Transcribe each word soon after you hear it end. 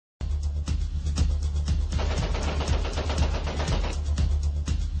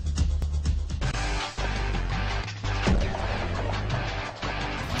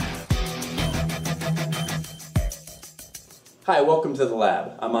Hi, welcome to the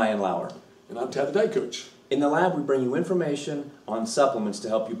lab. I'm Ian Lauer. And I'm Tad the Diet Coach. In the lab, we bring you information on supplements to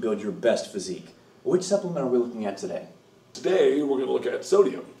help you build your best physique. Which supplement are we looking at today? Today, we're going to look at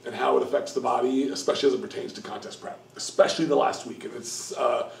sodium and how it affects the body, especially as it pertains to contest prep, especially the last week. And it's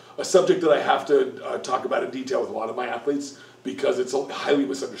a subject that I have to talk about in detail with a lot of my athletes because it's highly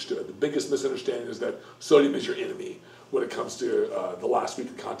misunderstood. The biggest misunderstanding is that sodium is your enemy when it comes to the last week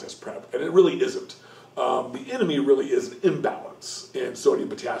of contest prep, and it really isn't. The enemy really is an imbalance in sodium,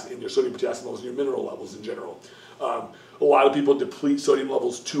 potassium, in your sodium, potassium levels, and your mineral levels in general. A lot of people deplete sodium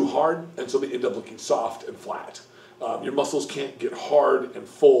levels too hard, and so they end up looking soft and flat. Your muscles can't get hard and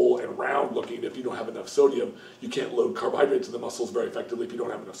full and round looking if you don't have enough sodium. You can't load carbohydrates in the muscles very effectively if you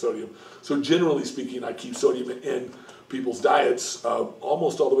don't have enough sodium. So generally speaking, I keep sodium in people's diets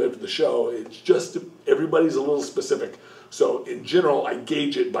almost all the way up to the show. It's just everybody's a little specific. So in general, I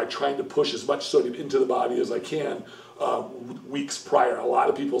gauge it by trying to push as much sodium into the body as I can weeks prior. A lot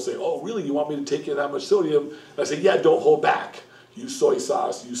of people say, oh, really, you want me to take in that much sodium? And I say, yeah, don't hold back. Use soy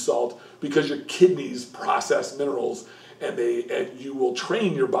sauce, use salt, because your kidneys process minerals and you will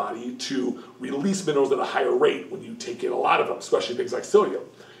train your body to release minerals at a higher rate when you take in a lot of them, especially things like sodium.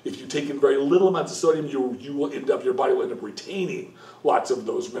 If you take in very little amounts of sodium, your body will end up retaining lots of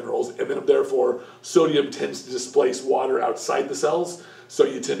those minerals, and then therefore sodium tends to displace water outside the cells, so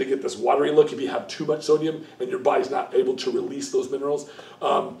you tend to get this watery look if you have too much sodium and your body's not able to release those minerals.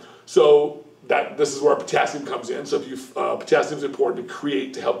 This is where potassium comes in. So if potassium is important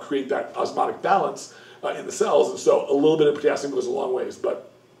to help create that osmotic balance in the cells, and so a little bit of potassium goes a long ways.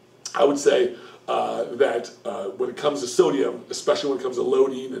 But I would say that when it comes to sodium, especially when it comes to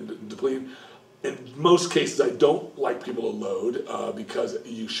loading and depleting, in most cases I don't like people to load because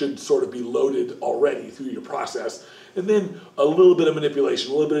you should sort of be loaded already through your process, and then a little bit of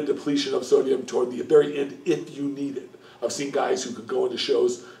manipulation, a little bit of depletion of sodium toward the very end if you need it. I've seen guys who could go into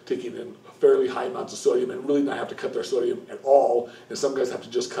shows taking in fairly high amounts of sodium and really not have to cut their sodium at all, and some guys have to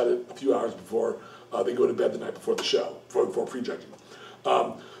just cut it a few hours before they go to bed the night before the show, before pre-judging.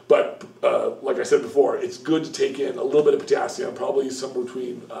 But like I said before, it's good to take in a little bit of potassium, probably somewhere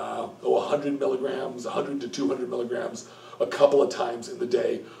between 100 milligrams, 100 to 200 milligrams, a couple of times in the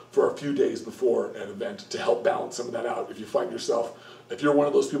day for a few days before an event to help balance some of that out. If you find yourself, if you're one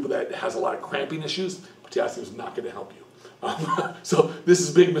of those people that has a lot of cramping issues, potassium is not going to help you. So this is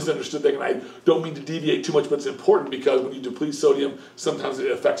a big misunderstood thing, and I don't mean to deviate too much, but it's important because when you deplete sodium, sometimes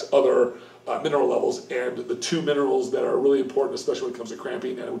it affects other mineral levels, and the two minerals that are really important, especially when it comes to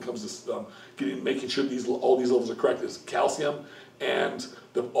cramping and when it comes to making sure all these levels are correct, is calcium and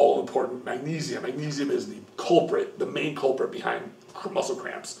the all-important magnesium. Magnesium is the main culprit behind muscle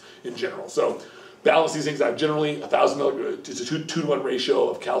cramps in general. So balance these things out. Generally, 1,000 milligrams, it's a 2-to-1 ratio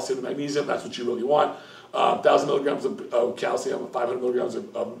of calcium to magnesium. That's what you really want. 1,000 milligrams of calcium, 500 milligrams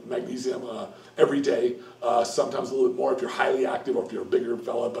of magnesium every day. Sometimes a little bit more if you're highly active or if you're a bigger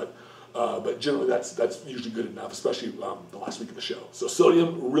fella, but generally that's usually good enough, especially the last week of the show. So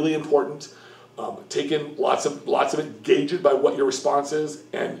sodium, really important. Take in lots of it, gauge it by what your response is,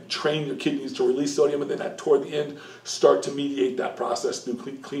 and train your kidneys to release sodium, and then toward the end, start to mediate that process through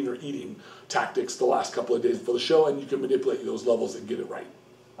cleaner eating tactics the last couple of days before the show, and you can manipulate those levels and get it right.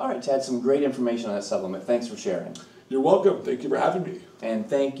 All right, Tad, some great information on that supplement. Thanks for sharing. You're welcome. Thank you for having me. And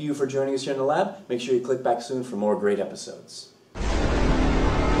thank you for joining us here in the lab. Make sure you click back soon for more great episodes.